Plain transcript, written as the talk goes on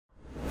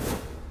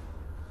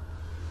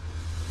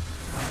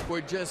we're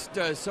just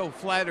so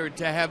flattered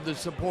to have the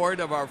support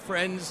of our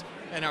friends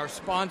and our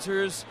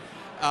sponsors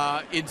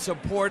in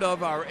support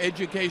of our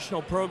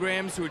educational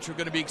programs, which are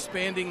going to be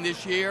expanding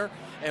this year,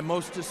 and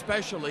most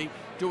especially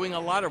doing a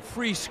lot of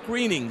free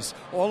screenings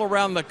all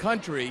around the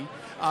country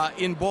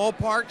in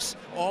ballparks,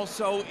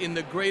 also in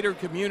the greater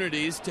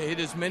communities, to hit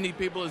as many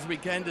people as we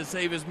can, to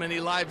save as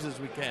many lives as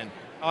we can.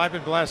 I've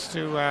been blessed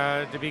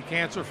to be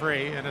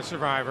cancer-free and a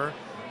survivor,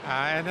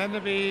 and then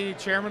to be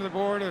chairman of the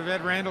board of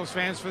Ed Randall's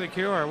Fans for the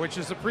Cure, which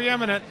is the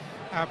preeminent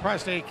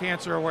prostate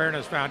cancer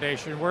awareness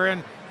foundation. We're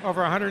in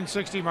over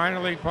 160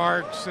 minor league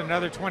parks and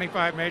another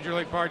 25 major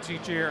league parks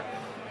each year,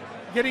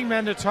 getting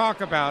men to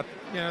talk about,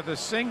 the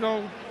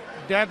single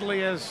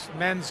deadliest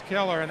men's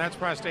killer, and that's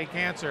prostate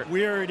cancer.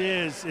 Where it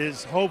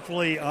is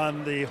hopefully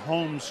on the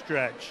home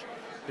stretch.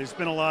 There's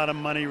been a lot of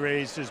money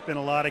raised. There's been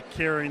a lot of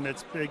caring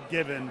that's been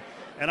given.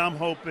 And I'm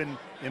hoping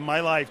in my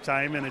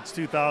lifetime, and it's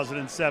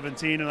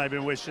 2017, and I've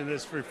been wishing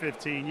this for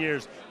 15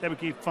 years, that we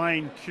can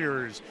find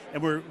cures.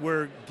 And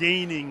we're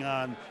gaining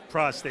on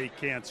prostate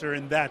cancer,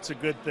 and that's a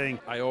good thing.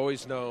 I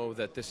always know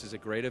that this is a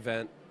great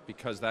event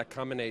because that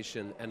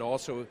combination, and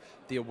also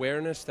the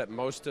awareness that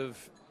most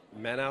of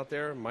men out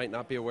there might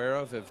not be aware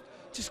of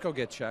just go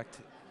get checked.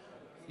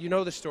 You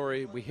know the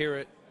story. We hear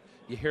it.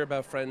 You hear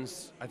about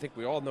friends. I think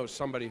we all know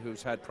somebody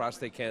who's had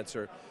prostate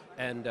cancer,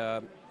 and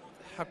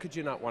how could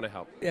you not want to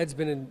help? Ed's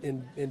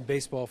been in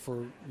baseball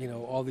for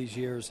all these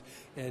years,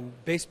 and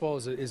baseball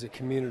is a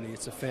community.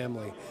 It's a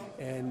family,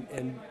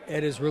 and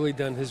Ed has really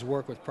done his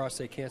work with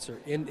prostate cancer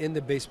in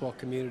the baseball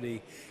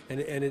community, and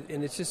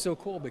it's just so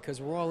cool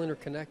because we're all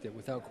interconnected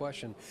without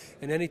question.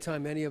 And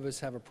anytime any of us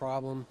have a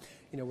problem,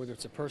 whether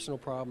it's a personal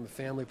problem, a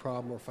family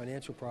problem, or a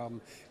financial problem,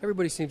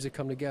 everybody seems to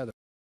come together.